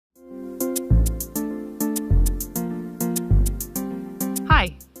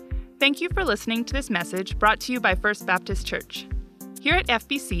Thank you for listening to this message brought to you by First Baptist Church. Here at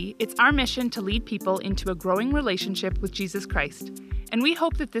FBC, it's our mission to lead people into a growing relationship with Jesus Christ, and we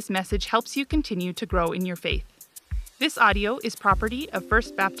hope that this message helps you continue to grow in your faith. This audio is property of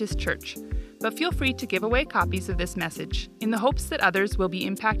First Baptist Church, but feel free to give away copies of this message in the hopes that others will be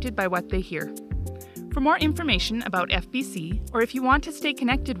impacted by what they hear. For more information about FBC, or if you want to stay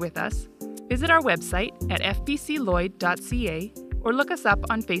connected with us, visit our website at fbcloyd.ca or look us up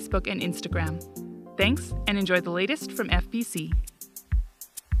on Facebook and Instagram. Thanks, and enjoy the latest from FBC.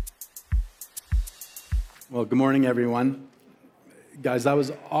 Well, good morning, everyone. Guys, that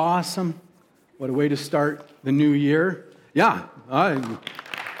was awesome. What a way to start the new year. Yeah,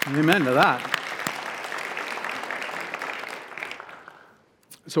 amen to that.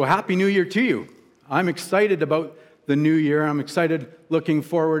 So happy New Year to you. I'm excited about the new year. I'm excited looking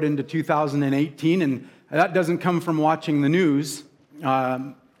forward into 2018, and that doesn't come from watching the news.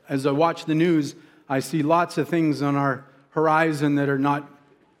 As I watch the news, I see lots of things on our horizon that are not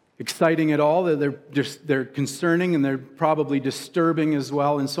exciting at all. They're concerning, and they're probably disturbing as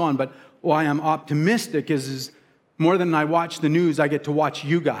well, and so on. But why I'm optimistic is more than I watch the news, I get to watch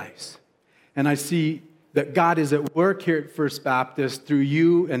you guys. And I see that God is at work here at First Baptist through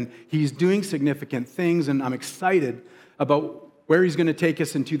you, and He's doing significant things, and I'm excited about where He's going to take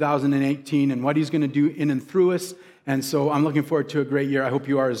us in 2018 and what He's going to do in and through us. And so I'm looking forward to a great year. I hope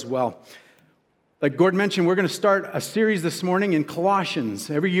you are as well. Like Gord mentioned, we're going to start a series this morning in Colossians.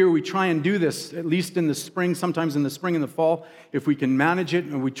 Every year we try and do this, at least in the spring, sometimes in the spring and the fall, if we can manage it.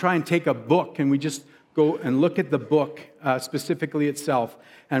 And we try and take a book and we just go and look at the book specifically itself.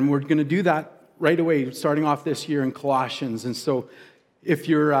 And we're going to do that right away, starting off this year in Colossians. And so if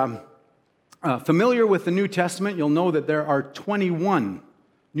you're familiar with the New Testament, you'll know that there are 21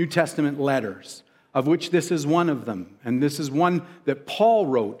 New Testament letters, of which this is one of them. And this is one that Paul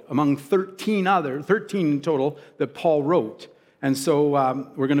wrote among 13 in total that Paul wrote. And so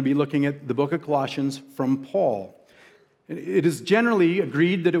we're going to be looking at the book of Colossians from Paul. It is generally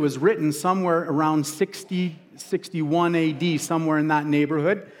agreed that it was written somewhere around 60, 61 AD, somewhere in that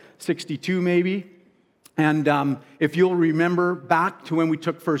neighborhood, 62 maybe. And if you'll remember back to when we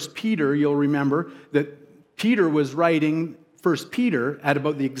took 1 Peter, you'll remember that Peter was writing 1 Peter at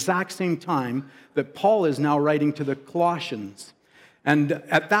about the exact same time that Paul is now writing to the Colossians. And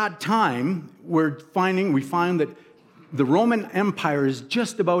at that time, we find that the Roman Empire is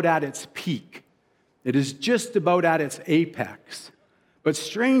just about at its peak. It is just about at its apex. But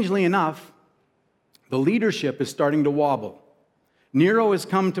strangely enough, the leadership is starting to wobble. Nero has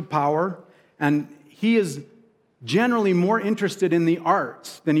come to power, and he is generally more interested in the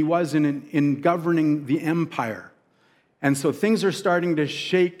arts than he was in governing the empire. And so things are starting to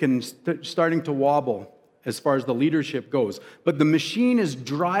shake and starting to wobble as far as the leadership goes. But the machine is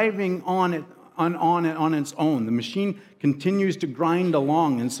driving on its own. The machine continues to grind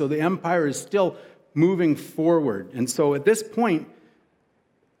along, and so the empire is still moving forward. And so at this point,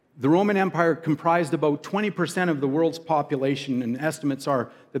 the Roman Empire comprised about 20% of the world's population, and estimates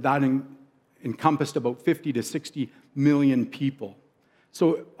are that encompassed about 50 to 60 million people.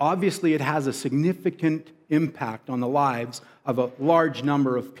 So obviously it has a significant impact on the lives of a large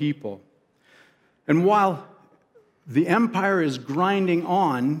number of people. And while the empire is grinding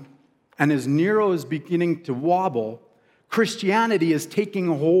on, and as Nero is beginning to wobble, Christianity is taking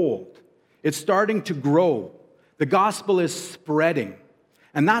hold. It's starting to grow. The gospel is spreading.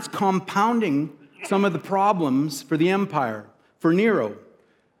 And that's compounding some of the problems for the empire, for Nero.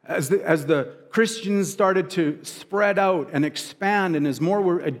 As the Christians started to spread out and expand, and as more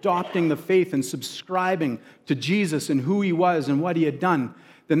were adopting the faith and subscribing to Jesus and who He was and what He had done,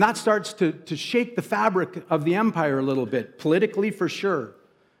 then that starts to shake the fabric of the empire a little bit, politically for sure,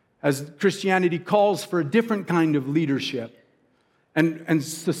 as Christianity calls for a different kind of leadership. And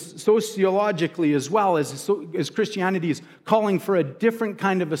sociologically as well, as Christianity is calling for a different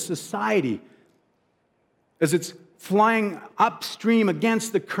kind of a society, as it's flying upstream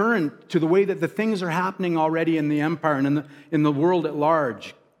against the current to the way that the things are happening already in the empire and in the world at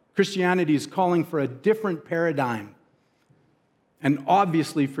large. Christianity is calling for a different paradigm. And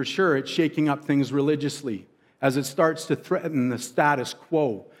obviously, for sure, it's shaking up things religiously as it starts to threaten the status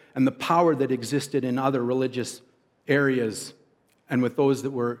quo and the power that existed in other religious areas and with those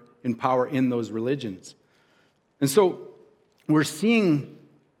that were in power in those religions. And so we're seeing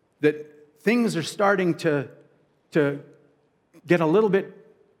that things are starting to get a little bit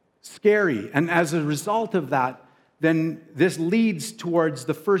scary. And as a result of that, then this leads towards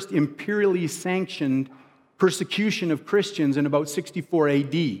the first imperially sanctioned persecution of Christians in about 64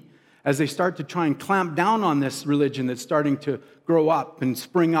 AD. as they start to try and clamp down on this religion that's starting to grow up and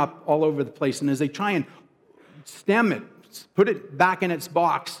spring up all over the place, and as they try and stem it, put it back in its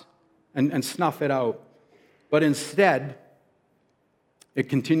box and snuff it out. But instead, it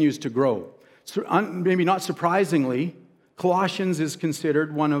continues to grow. So, maybe not surprisingly, Colossians is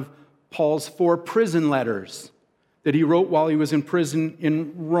considered one of Paul's 4 prison letters that he wrote while he was in prison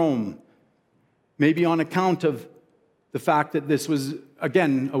in Rome. Maybe on account of the fact that this was,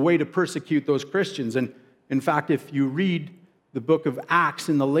 again, a way to persecute those Christians. And in fact, if you read the book of Acts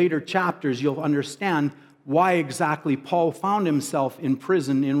in the later chapters, you'll understand why exactly Paul found himself in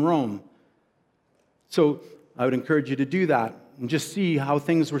prison in Rome. So I would encourage you to do that and just see how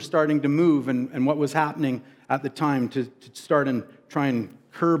things were starting to move and what was happening at the time to start and try and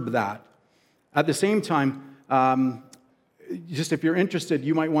curb that. At the same time, just if you're interested,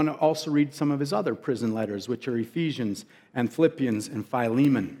 you might want to also read some of his other prison letters, which are Ephesians and Philippians and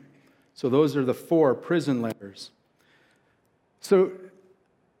Philemon. So those are the 4 prison letters. So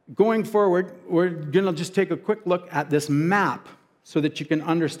going forward, we're going to just take a quick look at this map so that you can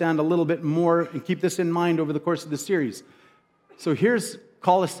understand a little bit more and keep this in mind over the course of the series. So here's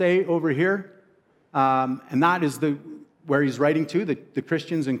Colossae over here, and that is where he's writing to, the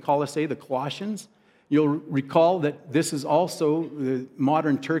Christians in Colossae, the Colossians. You'll recall that this is also the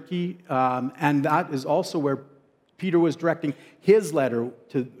modern Turkey, and that is also where Peter was directing his letter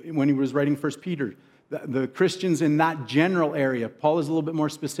to when he was writing 1 Peter. The Christians in that general area. Paul is a little bit more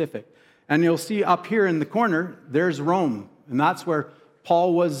specific. And you'll see up here in the corner, there's Rome. And that's where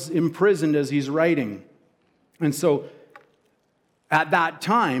Paul was imprisoned as he's writing. And so at that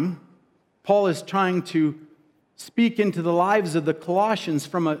time, Paul is trying to speak into the lives of the Colossians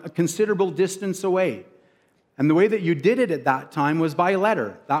from a considerable distance away. And the way that you did it at that time was by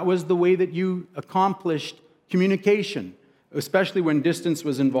letter. That was the way that you accomplished communication, especially when distance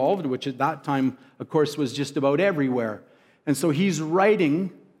was involved, which at that time, of course, was just about everywhere. And so he's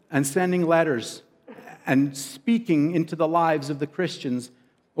writing and sending letters and speaking into the lives of the Christians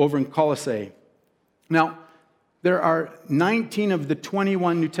over in Colossae. Now, there are 19 of the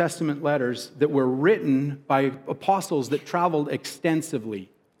 21 New Testament letters that were written by apostles that traveled extensively.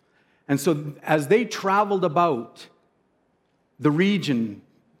 And so as they traveled about the region,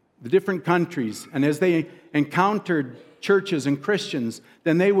 the different countries, and as they encountered churches and Christians,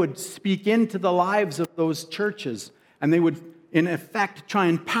 then they would speak into the lives of those churches, and they would, in effect, try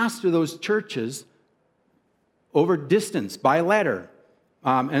and pastor those churches over distance, by letter.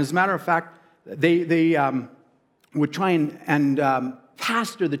 And as a matter of fact, they would try and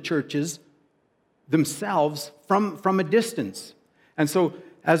pastor the churches themselves from a distance. And so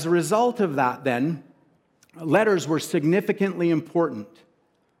as a result of that, then, letters were significantly important.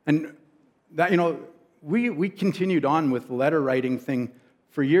 And that, we continued on with the letter writing thing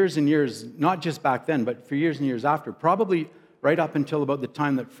for years and years, not just back then, but for years and years after, probably right up until about the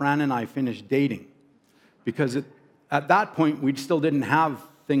time that Fran and I finished dating. Because at that point, we still didn't have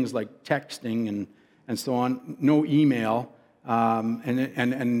things like texting and so on, no email,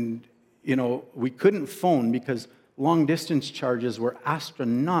 and we couldn't phone because long-distance charges were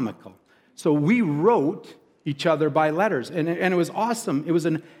astronomical. So we wrote each other by letters, and it was awesome. It was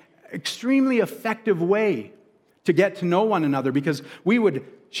an extremely effective way to get to know one another because we were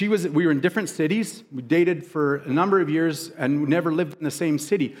in different cities. We dated for a number of years and never lived in the same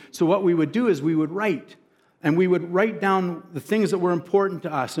city. So what we would do is we would write. And we would write down the things that were important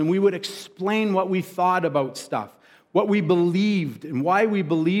to us, and we would explain what we thought about stuff, what we believed, and why we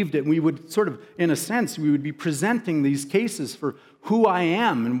believed it. And we would sort of, in a sense, we would be presenting these cases for who I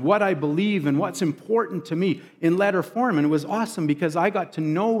am and what I believe and what's important to me in letter form. And it was awesome because I got to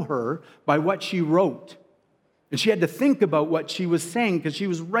know her by what she wrote. And she had to think about what she was saying because she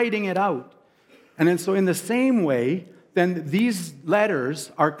was writing it out. And then so in the same way, then these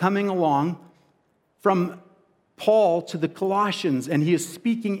letters are coming along from Paul to the Colossians, and he is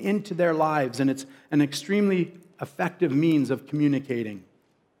speaking into their lives, and it's an extremely effective means of communicating.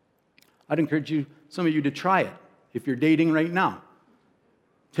 I'd encourage some of you to try it. If you're dating right now,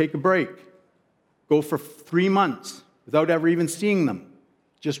 take a break. Go for 3 months without ever even seeing them.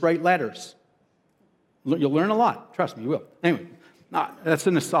 Just write letters. You'll learn a lot. Trust me, you will. Anyway, that's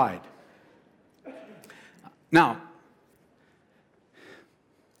an aside. Now,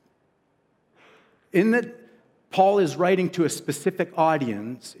 in that Paul is writing to a specific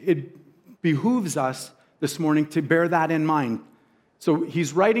audience, it behooves us this morning to bear that in mind. So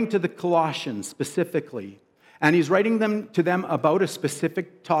he's writing to the Colossians specifically, and he's writing to them about a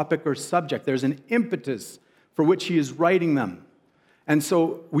specific topic or subject. There's an impetus for which he is writing them. And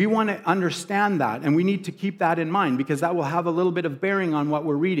so we want to understand that, and we need to keep that in mind because that will have a little bit of bearing on what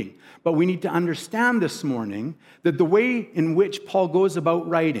we're reading. But we need to understand this morning that the way in which Paul goes about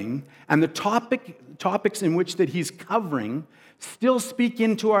writing and the topics in which that he's covering still speak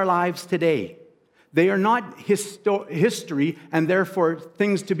into our lives today. They are not history and therefore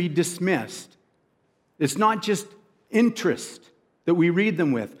things to be dismissed. It's not just interest that we read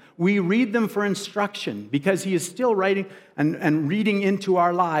them with. We read them for instruction because he is still writing and reading into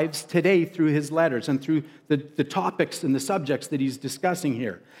our lives today through his letters and through the topics and the subjects that he's discussing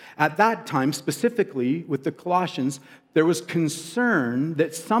here. At that time, specifically with the Colossians, there was concern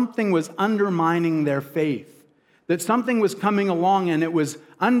that something was undermining their faith, that something was coming along and it was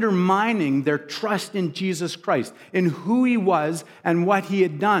undermining their trust in Jesus Christ, in who he was and what he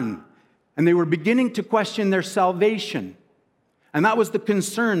had done. And they were beginning to question their salvation. And that was the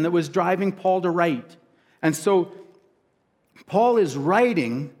concern that was driving Paul to write. And so Paul is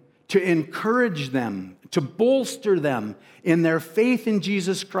writing to encourage them, to bolster them in their faith in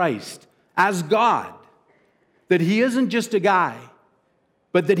Jesus Christ as God. That he isn't just a guy,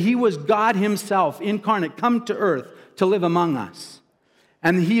 but that he was God himself, incarnate, come to earth to live among us.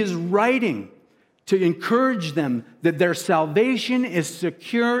 And he is writing to encourage them that their salvation is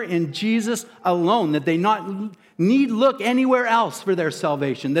secure in Jesus alone, that they not need look anywhere else for their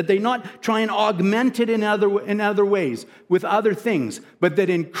salvation, that they not try and augment it in other ways with other things, but that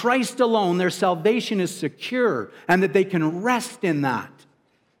in Christ alone their salvation is secure and that they can rest in that.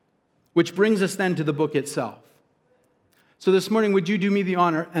 Which brings us then to the book itself. So this morning, would you do me the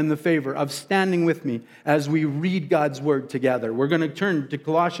honor and the favor of standing with me as we read God's word together? We're going to turn to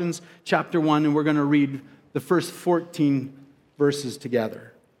Colossians chapter 1 and we're going to read the first 14 verses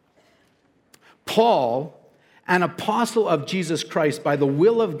together. Paul, an apostle of Jesus Christ by the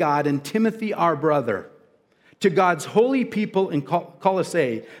will of God, and Timothy, our brother, to God's holy people in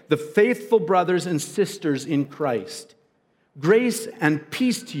Colossae, the faithful brothers and sisters in Christ. Grace and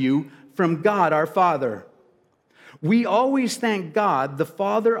peace to you from God our Father. We always thank God, the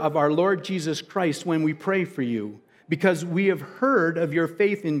Father of our Lord Jesus Christ, when we pray for you, because we have heard of your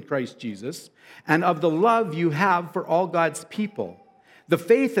faith in Christ Jesus and of the love you have for all God's people. The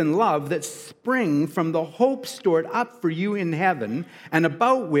faith and love that spring from the hope stored up for you in heaven, and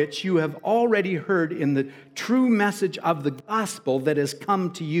about which you have already heard in the true message of the gospel that has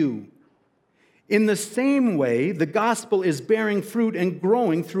come to you. In the same way, the gospel is bearing fruit and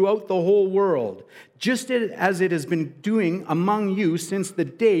growing throughout the whole world, just as it has been doing among you since the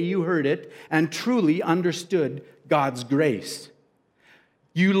day you heard it and truly understood God's grace.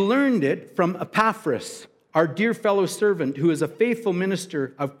 You learned it from Epaphras, our dear fellow servant, who is a faithful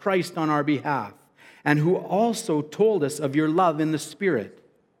minister of Christ on our behalf, and who also told us of your love in the Spirit.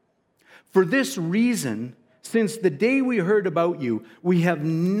 For this reason, since the day we heard about you, we have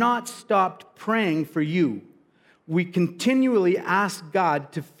not stopped praying for you. We continually ask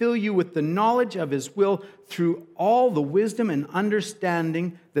God to fill you with the knowledge of his will through all the wisdom and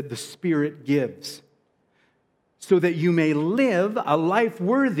understanding that the Spirit gives, so that you may live a life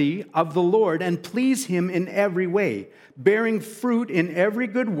worthy of the Lord and please him in every way, bearing fruit in every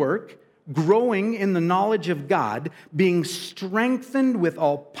good work, growing in the knowledge of God, being strengthened with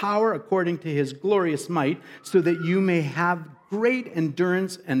all power according to his glorious might, so that you may have great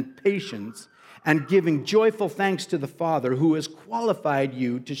endurance and patience, and giving joyful thanks to the Father who has qualified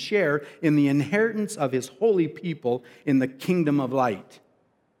you to share in the inheritance of his holy people in the kingdom of light.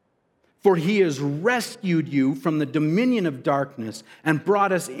 For he has rescued you from the dominion of darkness and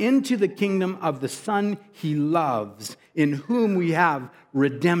brought us into the kingdom of the Son he loves, in whom we have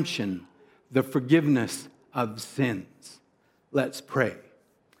redemption, the forgiveness of sins. Let's pray.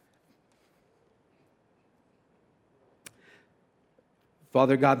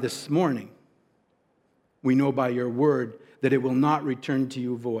 Father God, this morning, we know by your word that it will not return to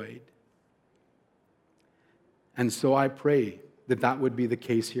you void. And so I pray that that would be the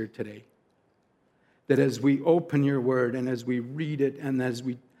case here today. That as we open your word and as we read it and as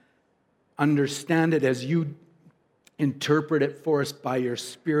we understand it, as you interpret it for us by your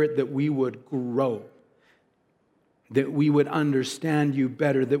Spirit, that we would grow, that we would understand you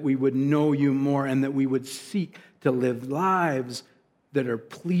better, that we would know you more, and that we would seek to live lives that are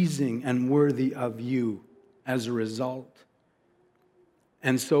pleasing and worthy of you as a result.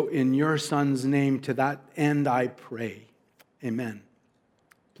 And so in your Son's name, to that end I pray. Amen.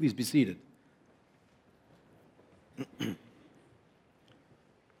 Please be seated.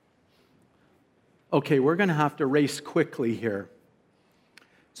 Okay, we're going to have to race quickly here.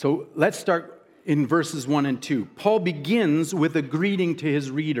 So let's start in verses 1 and 2. Paul begins with a greeting to his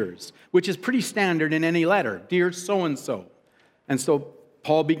readers, which is pretty standard in any letter. Dear so-and-so. And so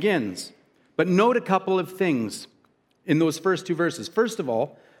Paul begins. But note a couple of things in those first two verses. First of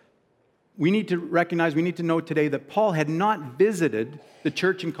all, we need to know today that Paul had not visited the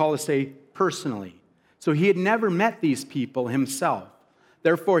church in Colossae personally. So he had never met these people himself.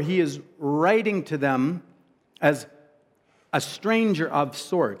 Therefore, he is writing to them as a stranger of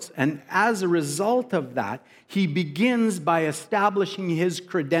sorts. And as a result of that, he begins by establishing his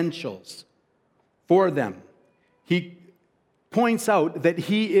credentials for them. He points out that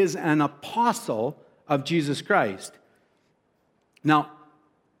he is an apostle of Jesus Christ. Now,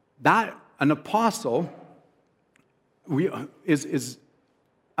 that an apostle is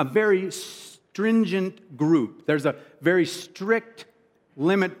a very stringent group. There's a very strict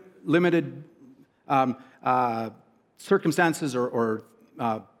limited circumstances or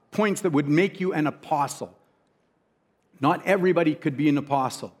points that would make you an apostle. Not everybody could be an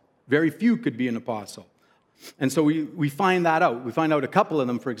apostle. Very few could be an apostle. And so we find that out. We find out a couple of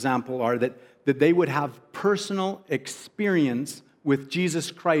them, for example, are that they would have personal experience with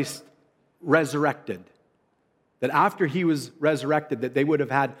Jesus Christ resurrected. That after he was resurrected, that they would have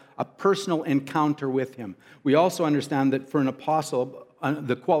had a personal encounter with him. We also understand that for an apostle,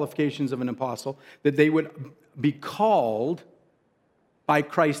 the qualifications of an apostle, that they would be called by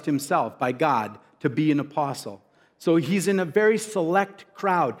Christ himself, by God, to be an apostle. So he's in a very select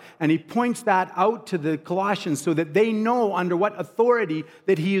crowd, and he points that out to the Colossians so that they know under what authority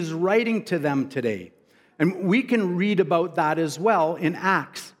that he is writing to them today. And we can read about that as well in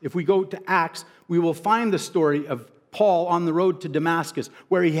Acts. If we go to Acts, we will find the story of Paul on the road to Damascus,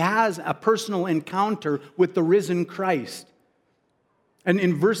 where he has a personal encounter with the risen Christ. And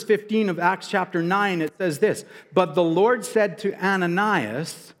in verse 15 of Acts chapter 9, it says this, "But the Lord said to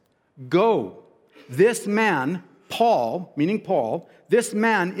Ananias, 'Go, this man,'" Paul, meaning Paul, "'this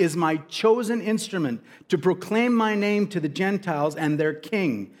man is my chosen instrument to proclaim my name to the Gentiles and their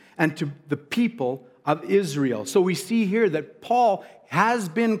king, and to the people of Israel.'" So we see here that Paul has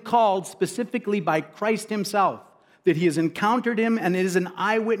been called specifically by Christ himself, that he has encountered him and is an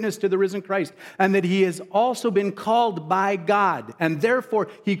eyewitness to the risen Christ, and that he has also been called by God, and therefore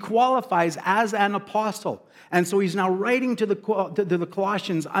he qualifies as an apostle. And so he's now writing to the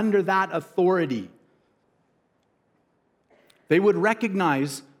Colossians under that authority. They would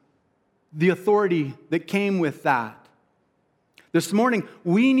recognize the authority that came with that. This morning,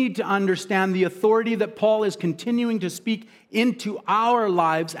 we need to understand the authority that Paul is continuing to speak into our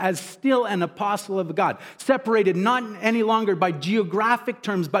lives as still an apostle of God, separated not any longer by geographic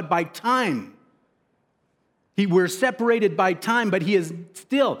terms, but by time. We're separated by time, but he is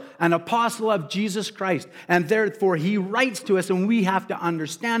still an apostle of Jesus Christ. And therefore, he writes to us, and we have to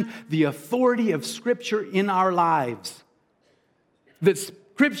understand the authority of Scripture in our lives. That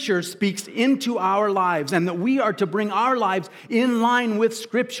Scripture speaks into our lives, and that we are to bring our lives in line with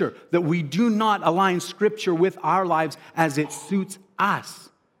Scripture, that we do not align Scripture with our lives as it suits us.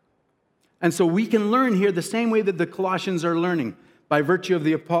 And so we can learn here the same way that the Colossians are learning, by virtue of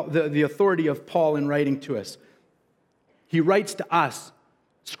the authority of Paul in writing to us. He writes to us.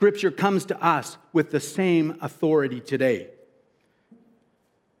 Scripture comes to us with the same authority today.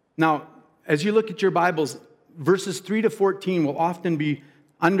 Now, as you look at your Bibles, verses 3 to 14 will often be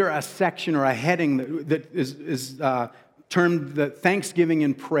under a section or a heading that is termed the Thanksgiving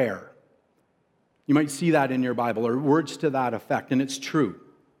and Prayer. You might see that in your Bible, or words to that effect, and it's true.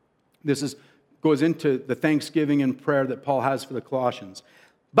 This goes into the Thanksgiving and prayer that Paul has for the Colossians.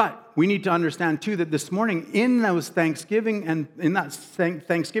 But we need to understand, too, that this morning in those Thanksgiving and in that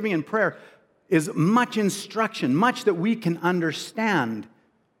Thanksgiving and prayer is much instruction, much that we can understand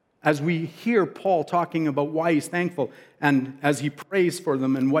as we hear Paul talking about why he's thankful and as he prays for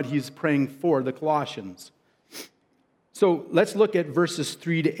them and what he's praying for the Colossians. So let's look at verses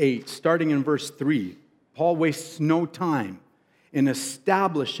 3 to 8. Starting in verse 3, Paul wastes no time in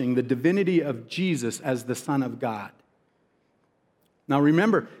establishing the divinity of Jesus as the Son of God. Now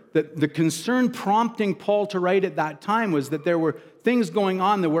remember that the concern prompting Paul to write at that time was that there were things going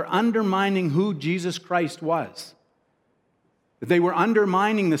on that were undermining who Jesus Christ was. They were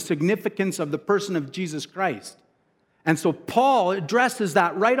undermining the significance of the person of Jesus Christ. And so Paul addresses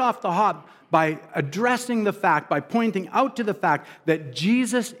that right off the hop by addressing the fact, by pointing out to the fact that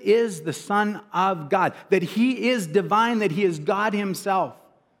Jesus is the Son of God, that he is divine, that he is God himself.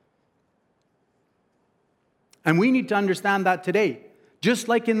 And we need to understand that today. Just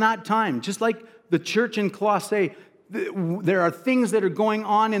like in that time, just like the church in Colossae, there are things that are going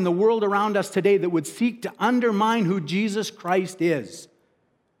on in the world around us today that would seek to undermine who Jesus Christ is.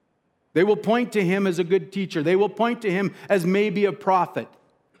 They will point to him as a good teacher. They will point to him as maybe a prophet.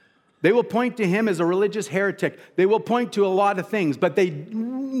 They will point to him as a religious heretic. They will point to a lot of things, but they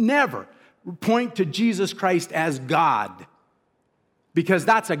never point to Jesus Christ as God, because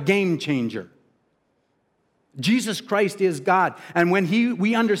that's a game changer. Jesus Christ is God. And when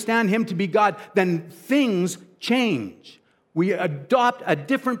we understand him to be God, then things change. We adopt a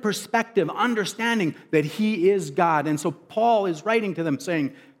different perspective, understanding that he is God. And so Paul is writing to them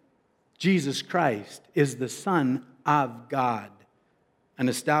saying, Jesus Christ is the Son of God, and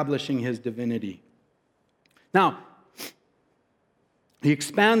establishing his divinity. Now, he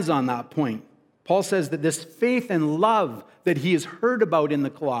expands on that point. Paul says that this faith and love that he has heard about in the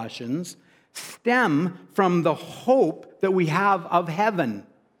Colossians stem from the hope that we have of heaven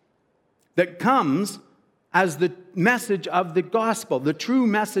that comes as the message of the gospel, the true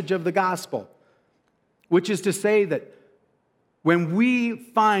message of the gospel, which is to say that when we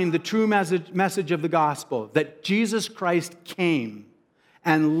find the true message of the gospel, that Jesus Christ came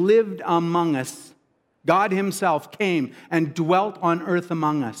and lived among us, God himself came and dwelt on earth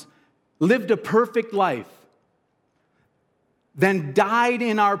among us, lived a perfect life, then died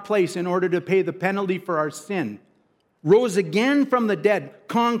in our place in order to pay the penalty for our sin, rose again from the dead,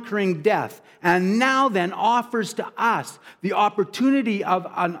 conquering death, and now then offers to us the opportunity of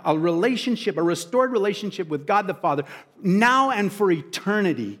a relationship, a restored relationship with God the Father, now and for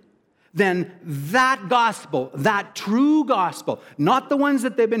eternity. Then that gospel, that true gospel, not the ones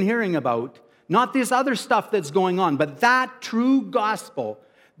that they've been hearing about, not this other stuff that's going on, but that true gospel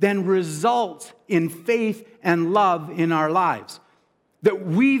then results in faith and love in our lives. That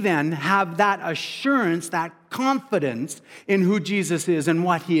we then have that assurance, that confidence in who Jesus is and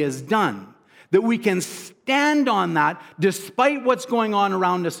what he has done. That we can stand on that despite what's going on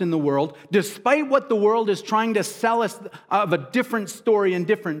around us in the world, despite what the world is trying to sell us of a different story and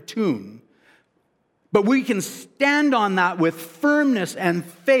different tune. But we can stand on that with firmness and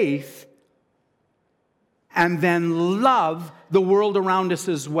faith, and then love the world around us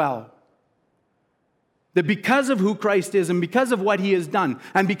as well. That because of who Christ is and because of what he has done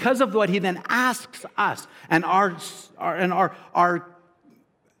and because of what he then asks us and our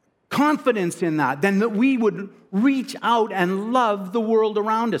confidence in that, then that we would reach out and love the world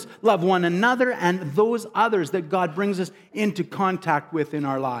around us, love one another and those others that God brings us into contact with in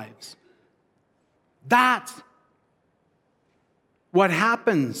our lives. That's what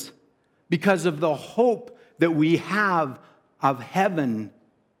happens because of the hope that we have of heaven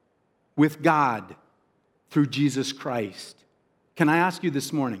with God through Jesus Christ. Can I ask you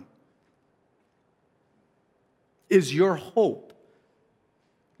this morning, is your hope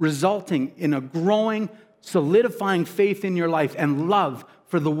resulting in a growing, solidifying faith in your life and love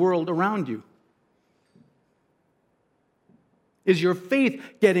for the world around you? Is your faith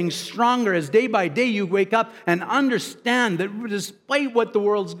getting stronger as day by day you wake up and understand that despite what the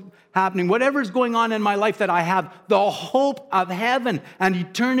world's happening, whatever's going on in my life, that I have the hope of heaven and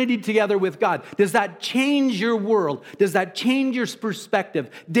eternity together with God? Does that change your world? Does that change your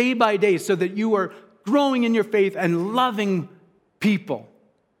perspective day by day so that you are growing in your faith and loving people?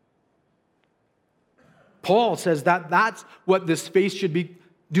 Paul says that that's what this faith should be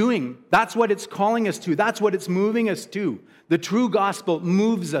doing. That's what it's calling us to. That's what it's moving us to. The true gospel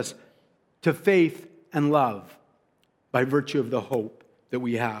moves us to faith and love by virtue of the hope that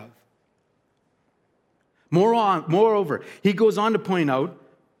we have. Moreover, he goes on to point out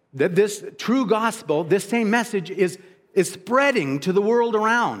that this true gospel, this same message is spreading to the world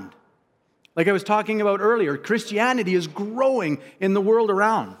around. Like I was talking about earlier, Christianity is growing in the world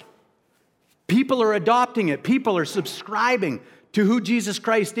around. People are adopting it. People are subscribing to who Jesus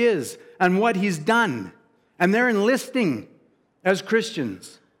Christ is and what he's done. And they're enlisting as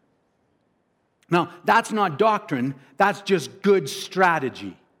Christians. Now, that's not doctrine. That's just good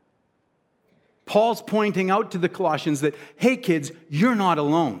strategy. Paul's pointing out to the Colossians that, hey kids, you're not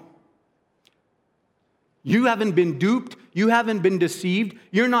alone. You haven't been duped. You haven't been deceived.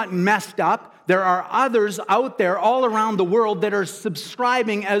 You're not messed up. There are others out there all around the world that are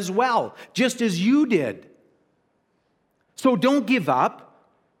subscribing as well, just as you did. So don't give up.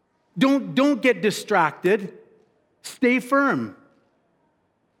 Don't get distracted. Stay firm.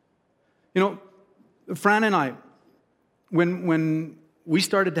 You know, Fran and I, when we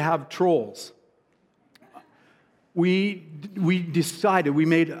started to have trolls, we decided, we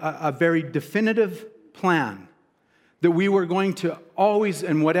made a very definitive plan that we were going to always,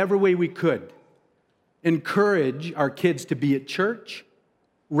 in whatever way we could, encourage our kids to be at church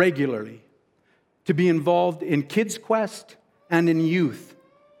regularly, to be involved in Kids Quest and in youth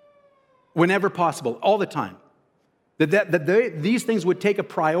whenever possible, all the time. These things would take a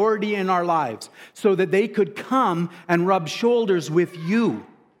priority in our lives so that they could come and rub shoulders with you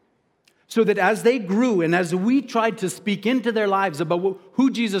so that as they grew and as we tried to speak into their lives about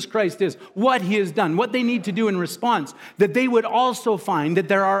who Jesus Christ is, what he has done, what they need to do in response, that they would also find that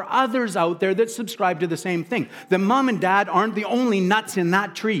there are others out there that subscribe to the same thing. That mom and dad aren't the only nuts in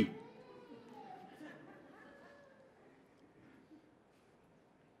that tree.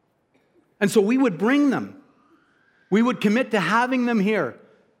 And so we would bring them. We would commit to having them here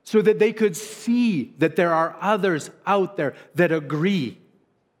so that they could see that there are others out there that agree,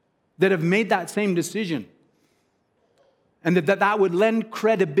 that have made that same decision, and that would lend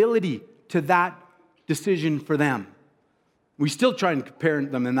credibility to that decision for them. We still try and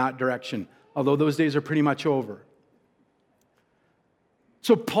parent them in that direction, although those days are pretty much over.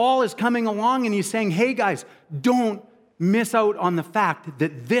 So Paul is coming along and he's saying, hey guys, don't miss out on the fact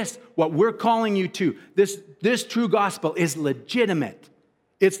that this, what we're calling you to, this true gospel is legitimate.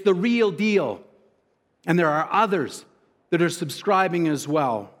 It's the real deal. And there are others that are subscribing as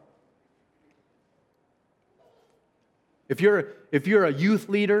well. If you're a youth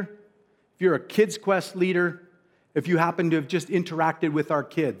leader, if you're a Kids Quest leader, if you happen to have just interacted with our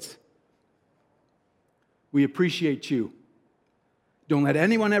kids, we appreciate you. Don't let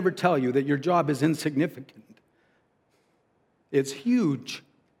anyone ever tell you that your job is insignificant. It's huge.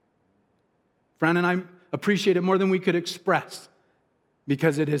 Fran and I appreciate it more than we could express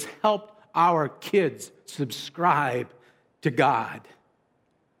because it has helped our kids subscribe to God,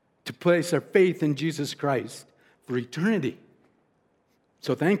 to place their faith in Jesus Christ for eternity.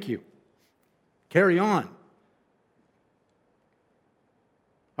 So thank you. Carry on.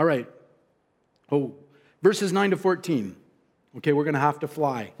 All right. Verses 9 to 14. Okay, we're going to have to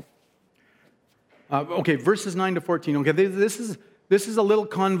fly. Verses 9 to 14. Okay, this is a little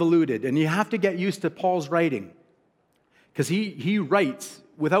convoluted, and you have to get used to Paul's writing because he writes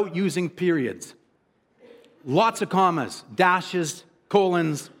without using periods. Lots of commas, dashes,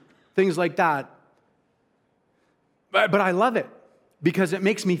 colons, things like that. But I love it because it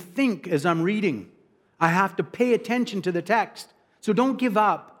makes me think as I'm reading. I have to pay attention to the text. So don't give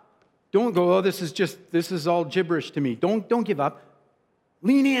up. Don't go, this is all gibberish to me. Don't give up.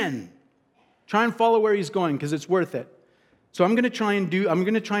 Lean in. Try and follow where he's going because it's worth it. So I'm going to try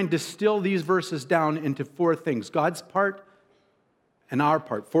and distill these verses down into four things. God's part and our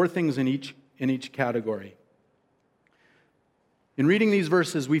part. Four things in each category. In reading these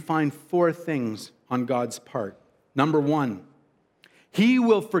verses, we find four things on God's part. Number one, he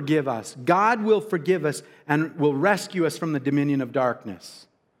will forgive us. God will forgive us and will rescue us from the dominion of darkness.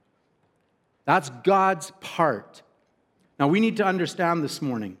 That's God's part. Now we need to understand this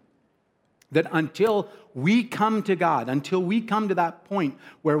morning that until we come to God, until we come to that point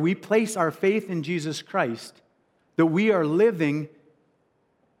where we place our faith in Jesus Christ, that we are living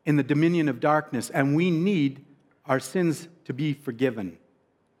in the dominion of darkness and we need our sins to be forgiven.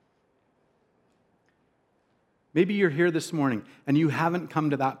 Maybe you're here this morning and you haven't come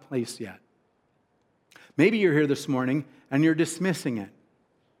to that place yet. Maybe you're here this morning and you're dismissing it.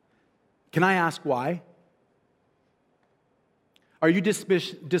 Can I ask why? Are you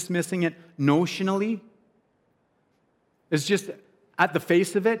dismissing it notionally? It's just at the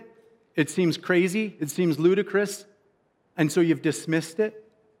face of it, it seems crazy, it seems ludicrous, and so you've dismissed it?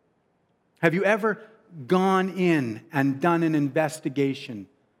 Have you ever gone in and done an investigation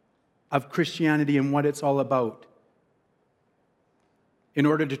of Christianity and what it's all about in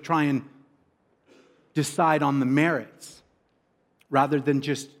order to try and decide on the merits rather than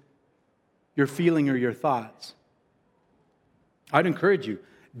just your feeling or your thoughts? I'd encourage you,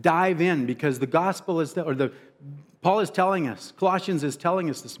 dive in because the gospel Paul is telling us, Colossians is telling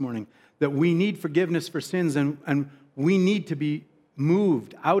us this morning that we need forgiveness for sins and we need to be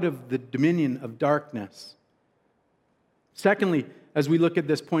moved out of the dominion of darkness. Secondly, as we look at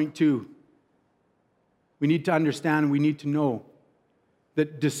this point too, we need to understand, we need to know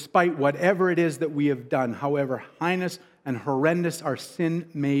that despite whatever it is that we have done, however heinous and horrendous our sin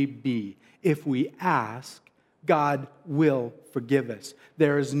may be, if we ask, God will forgive us.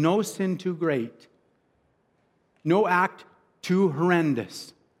 There is no sin too great, no act too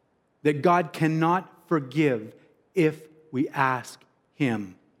horrendous that God cannot forgive if we ask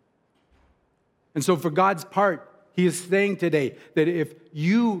Him. And so for God's part, He is saying today that if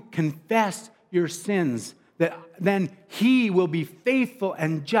you confess your sins, that then He will be faithful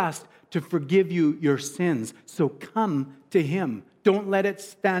and just to forgive you your sins. So come to Him. Don't let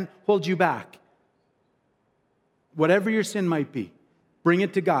it hold you back. Whatever your sin might be, bring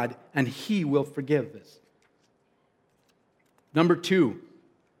it to God and He will forgive us. Number two,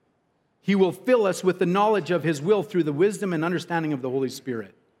 He will fill us with the knowledge of His will through the wisdom and understanding of the Holy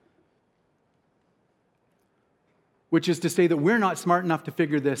Spirit. which is to say that we're not smart enough to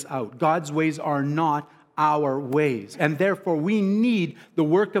figure this out. God's ways are not our ways. And therefore, we need the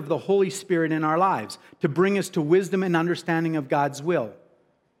work of the Holy Spirit in our lives to bring us to wisdom and understanding of God's will.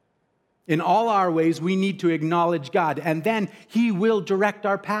 In all our ways, we need to acknowledge God, and then He will direct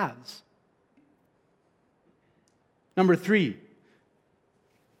our paths. Number 3,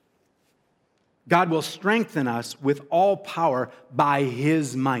 God will strengthen us with all power by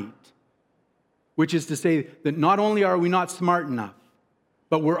His might, which is to say that not only are we not smart enough,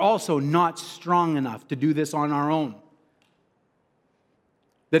 but we're also not strong enough to do this on our own.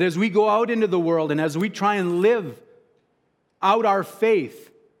 That as we go out into the world and as we try and live out our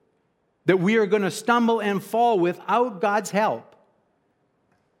faith, that we are going to stumble and fall without God's help.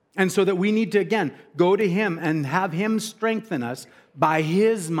 And so that we need to, again, go to Him and have Him strengthen us by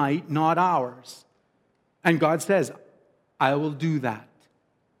His might, not ours. And God says, I will do that.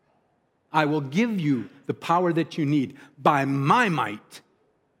 I will give you the power that you need by my might,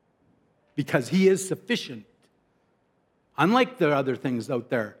 because He is sufficient. Unlike the other things out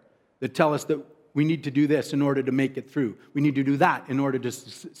there that tell us that we need to do this in order to make it through. We need to do that in order to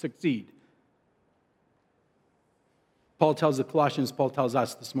succeed. Paul tells the Colossians, Paul tells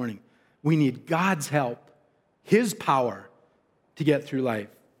us this morning, we need God's help, His power to get through life.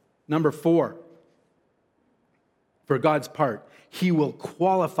 Number 4, for God's part, He will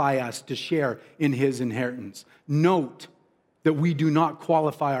qualify us to share in His inheritance. Note that we do not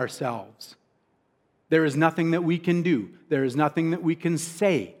qualify ourselves. There is nothing that we can do. There is nothing that we can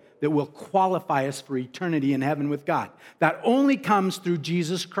say that will qualify us for eternity in heaven with God. That only comes through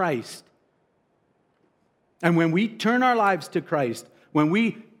Jesus Christ. And when we turn our lives to Christ, when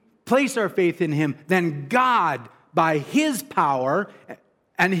we place our faith in Him, then God, by His power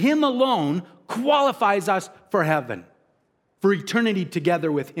and Him alone, qualifies us for heaven, for eternity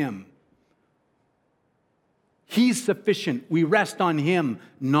together with Him. He's sufficient. We rest on Him,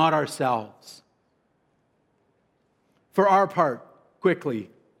 not ourselves. For our part, quickly,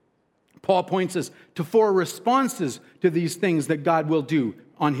 Paul points us to 4 responses to these things that God will do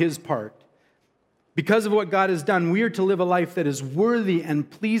on His part. Because of what God has done, we are to live a life that is worthy and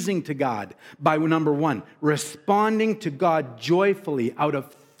pleasing to God by, number 1, responding to God joyfully out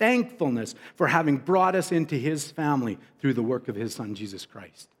of thankfulness for having brought us into His family through the work of His Son, Jesus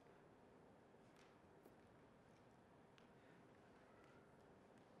Christ.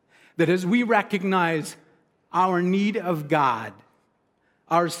 That as we recognize our need of God,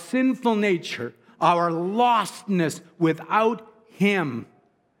 our sinful nature, our lostness without Him,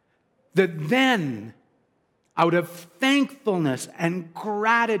 that then, out of thankfulness and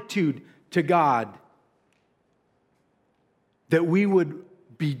gratitude to God, that we would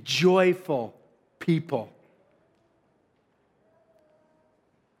be joyful people.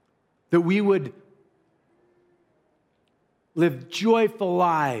 That we would live joyful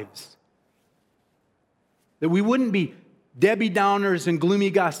lives. That we wouldn't be Debbie Downers and gloomy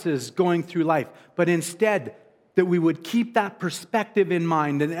Gus's going through life, but instead that we would keep that perspective in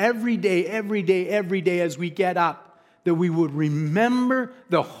mind, and every day as we get up, that we would remember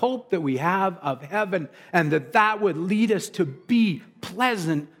the hope that we have of heaven, and that would lead us to be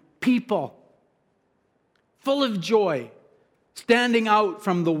pleasant people, full of joy, standing out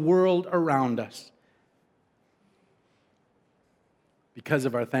from the world around us because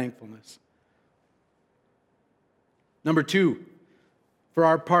of our thankfulness. Number 2, for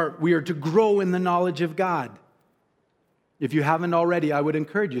our part, we are to grow in the knowledge of God. If you haven't already, I would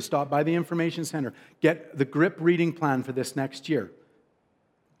encourage you, stop by the Information Center. Get the GRIP reading plan for this next year.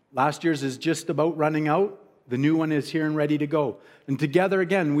 Last year's is just about running out. The new one is here and ready to go. And together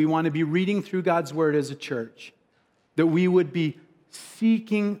again, we want to be reading through God's Word as a church. That we would be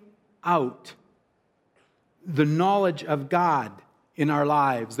seeking out the knowledge of God in our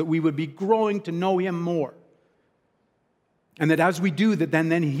lives. That we would be growing to know Him more. And that as we do that,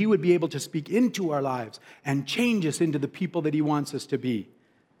 then He would be able to speak into our lives and change us into the people that He wants us to be.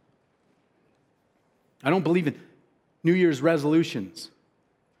 I don't believe in New Year's resolutions,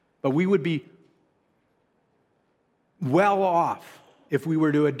 but we would be well off if we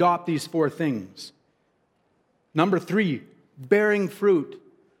were to adopt these 4 things. Number 3, bearing fruit.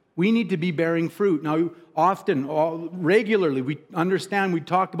 We need to be bearing fruit. Now, regularly, we understand, we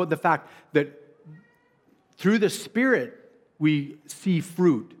talk about the fact that through the Spirit, we see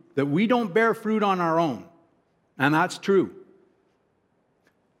fruit, that we don't bear fruit on our own. And that's true.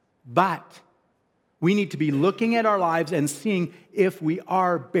 But we need to be looking at our lives and seeing if we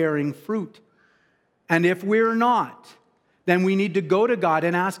are bearing fruit. And if we're not, then we need to go to God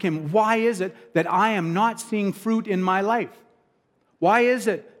and ask Him, why is it that I am not seeing fruit in my life? Why is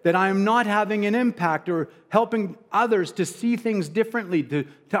it that I am not having an impact or helping others to see things differently,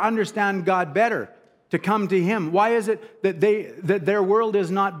 to understand God better, to come to Him? Why is it that their world is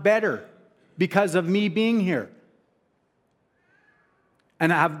not better because of me being here?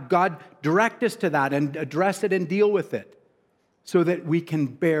 And have God direct us to that and address it and deal with it so that we can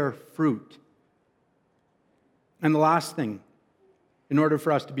bear fruit. And the last thing, in order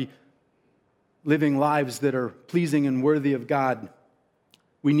for us to be living lives that are pleasing and worthy of God,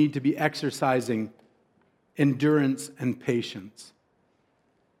 we need to be exercising endurance and patience.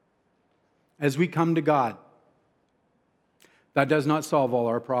 As we come to God, that does not solve all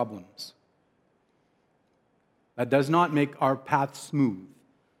our problems. That does not make our path smooth.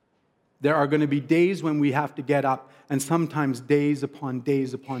 There are going to be days when we have to get up, and sometimes days upon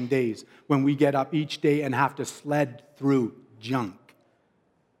days upon days, when we get up each day and have to sled through junk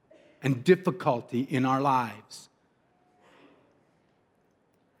and difficulty in our lives.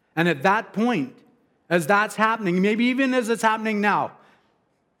 And at that point, as that's happening, maybe even as it's happening now,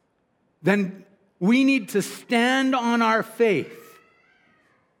 then we need to stand on our faith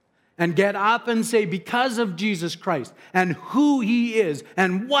and get up and say, because of Jesus Christ and who He is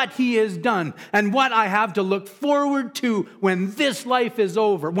and what He has done and what I have to look forward to when this life is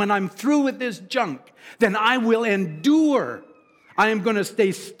over, when I'm through with this junk, then I will endure. I am going to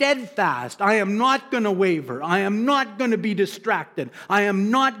stay steadfast. I am not going to waver. I am not going to be distracted. I am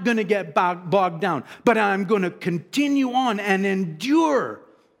not going to get bogged down. But I am going to continue on and endure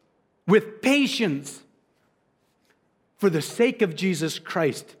with patience for the sake of Jesus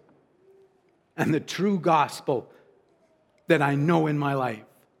Christ and the true gospel that I know in my life.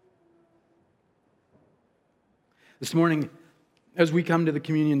 This morning, as we come to the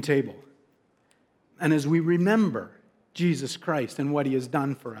communion table, and as we remember Jesus Christ and what He has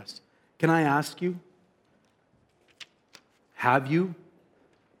done for us, can I ask you, have you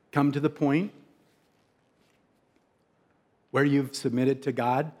come to the point where you've submitted to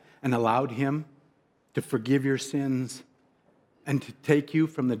God and allowed Him to forgive your sins and to take you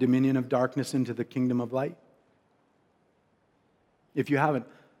from the dominion of darkness into the kingdom of light? If you haven't,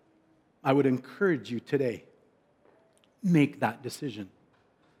 I would encourage you today, make that decision.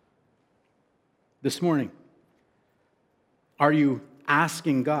 This morning, are you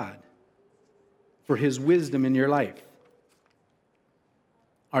asking God for His wisdom in your life?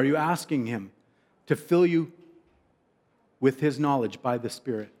 Are you asking Him to fill you with His knowledge by the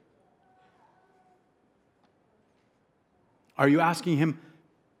Spirit? Are you asking Him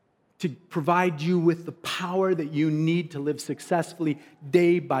to provide you with the power that you need to live successfully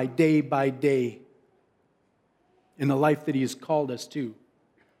day by day by day in the life that He has called us to?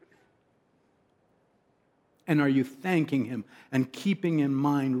 And are you thanking Him and keeping in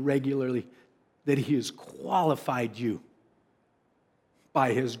mind regularly that He has qualified you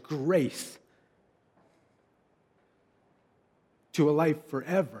by His grace to a life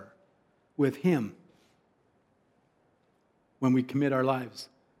forever with Him when we commit our lives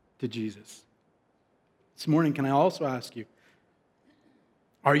to Jesus? This morning, can I also ask you,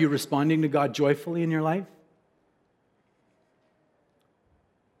 are you responding to God joyfully in your life?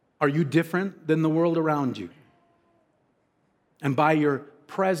 Are you different than the world around you? And by your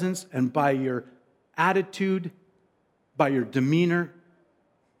presence and by your attitude, by your demeanor,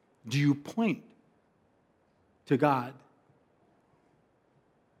 do you point to God?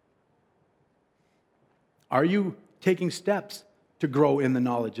 Are you taking steps to grow in the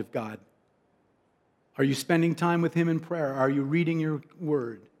knowledge of God? Are you spending time with Him in prayer? Are you reading your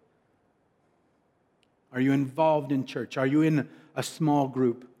Word? Are you involved in church? Are you in a small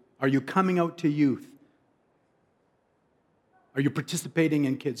group? Are you coming out to youth? Are you participating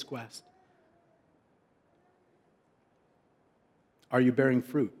in Kids Quest? Are you bearing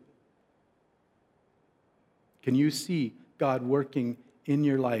fruit? Can you see God working in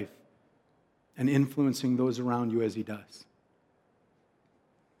your life and influencing those around you as He does?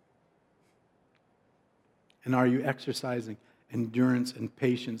 And are you exercising endurance and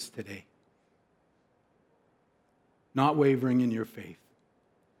patience today? Not wavering in your faith,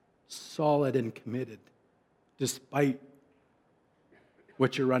 solid and committed, despite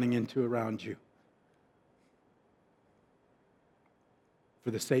what you're running into around you,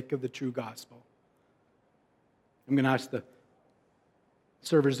 for the sake of the true gospel. I'm going to ask the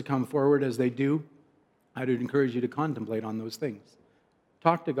servers to come forward. As they do, I would encourage you to contemplate on those things.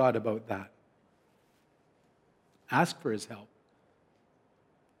 Talk to God about that. Ask for His help.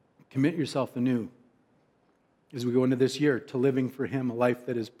 Commit yourself anew as we go into this year to living for Him, a life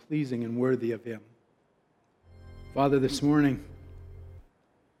that is pleasing and worthy of Him. Father, this morning,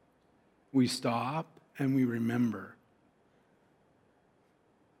 we stop and we remember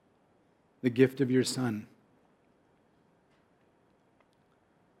the gift of your Son,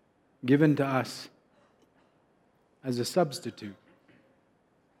 given to us as a substitute,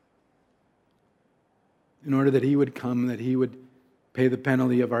 in order that he would come, that he would pay the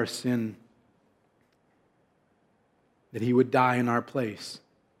penalty of our sin, that he would die in our place,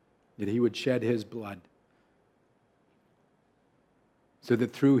 that he would shed his blood, so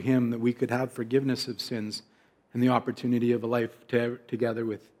that through him that we could have forgiveness of sins and the opportunity of a life together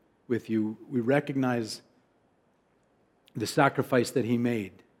with you. We recognize the sacrifice that he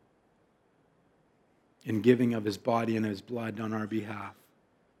made in giving of his body and his blood on our behalf.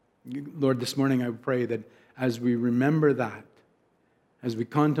 Lord, this morning I pray that as we remember that, as we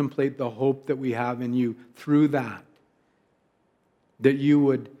contemplate the hope that we have in you through that, that you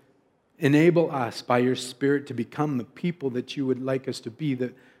would enable us by your Spirit to become the people that you would like us to be,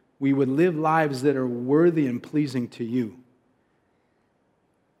 that we would live lives that are worthy and pleasing to you,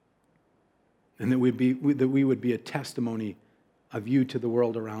 and that we would be a testimony of you to the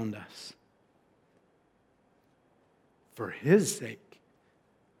world around us. For his sake,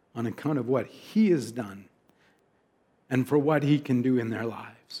 on account of what he has done, and for what he can do in their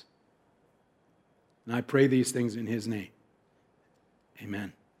lives. And I pray these things in his name.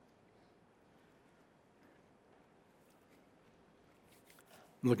 Amen.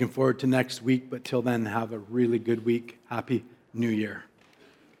 I'm looking forward to next week, but till then, have a really good week. Happy New Year.